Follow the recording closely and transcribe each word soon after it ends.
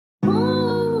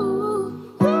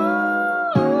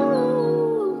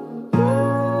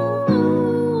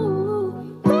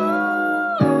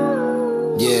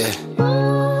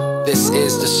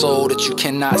the soul that you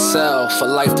cannot sell. For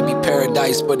life to be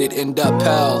paradise, but it end up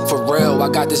hell. For real, I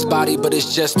got this body, but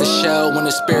it's just a shell. When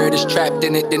the spirit is trapped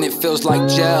in it, then it feels like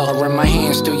gel. I run my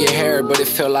hands through your hair, but it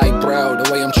feel like braille.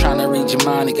 The way I'm trying to read your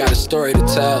mind, it got a story to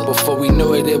tell. Before we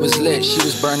knew it, it was lit. She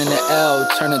was burning the L,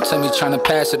 turning to me, trying to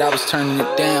pass it. I was turning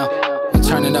it down,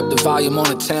 turning up the volume on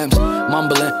the Tems,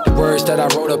 mumbling the words that I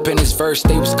wrote up in this verse.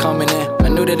 They was coming in. I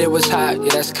knew that it was hot. Yeah,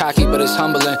 that's cocky, but it's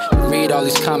humbling. Read all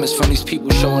these comments from these people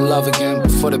showing love again.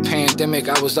 Before the pandemic,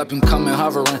 I was up and coming,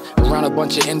 hovering around a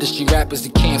bunch of industry rappers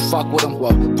that can't fuck with them.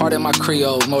 Well, pardon my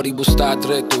Creole, Modi Busta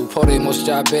Dretu, Podemos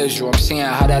ya beiju. I'm seeing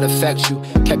how that affects you.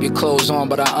 Kept your clothes on,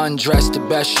 but I undressed to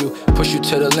best you. Push you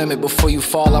to the limit. Before you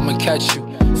fall, I'ma catch you.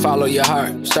 Follow your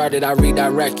heart. Started, I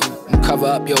redirect you. Cover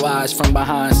up your eyes from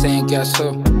behind, saying guess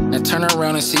who? Now turn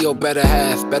around and see your better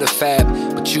half, better fab.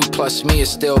 But you plus me is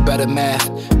still better math.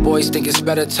 Boys think it's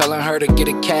better telling her to get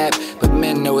a cab, but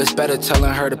men know it's better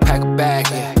telling her to pack a bag.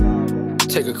 Yeah.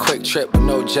 Take a quick trip with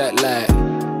no jet lag.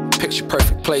 Picture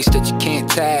perfect place that you can't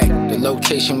tag. The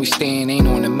location we staying ain't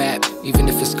on the map. Even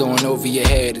if it's going over your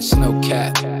head, it's no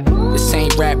cap. This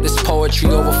ain't rap, this poetry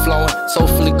overflowing.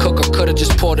 Soulfully cook, I could've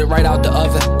just poured it right out the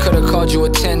oven. Could've called you a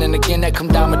 10, and again that come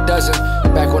down a dozen.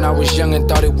 Back when I was young and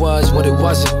thought it was what it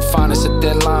wasn't. Find us a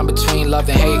thin line between love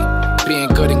and hate, being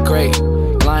good and great,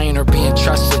 lying or being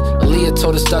trusted. Aaliyah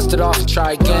told us dust it off and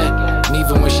try again. And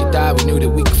even when she died, we knew that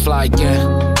we could fly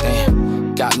again.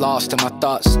 Damn, got lost in my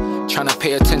thoughts, trying to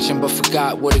pay attention but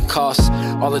forgot what it costs.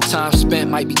 All the time spent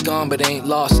might be gone but ain't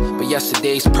lost. But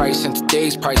yesterday's price and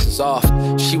today's price is off.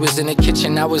 She was in the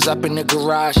kitchen, I was up in the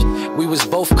garage. We was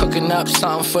both cooking up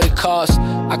something for the cause.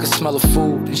 I could smell the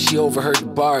food and she overheard the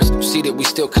bars. See that we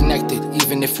still connected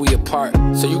even if we apart.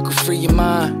 So you can free your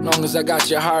mind, long as I got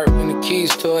your heart and the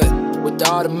keys to it. With the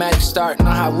automatic start, know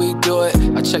how we do it.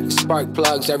 I check the spark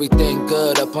plugs, everything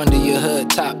good. Up under your hood,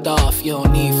 topped off, you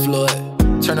don't need fluid.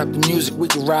 Turn up the music, we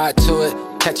can ride to it.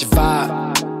 Catch a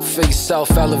vibe, feel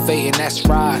yourself elevating, that's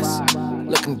rise.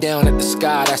 Looking down at the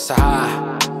sky, that's a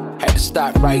high. Had to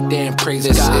stop right there and praise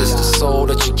this God. This is the soul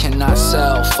that you cannot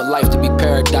sell. For life to be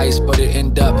paradise, but it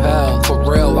end up hell. For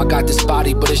real, I got this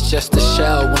body, but it's just a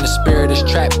shell. When the spirit is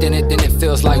trapped in it, then it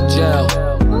feels like gel.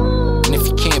 And if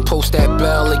you can't post that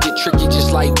bell, it get tricky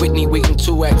just like Whitney waiting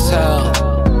to exhale.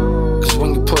 Cause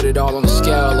when you put it all on the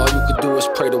scale, all you could do is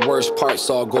pray the worst parts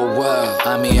all go well.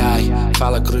 I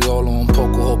fala criollo un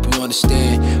poco, hope you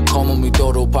understand. Como mi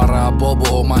todo para bobo,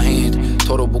 hold my hand.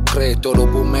 Todo bu cre, todo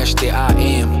bu meshte, I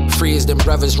am. Free as them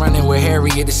brothers running with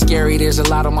Harry, it is scary. There's a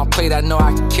lot on my plate, I know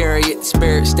I can carry it. The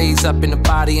spirit stays up in the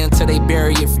body until they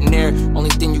bury it. From there,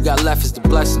 only thing you got left is the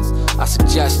blessings. I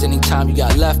suggest anytime you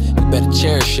got left, you better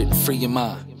cherish it and free your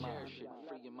mind.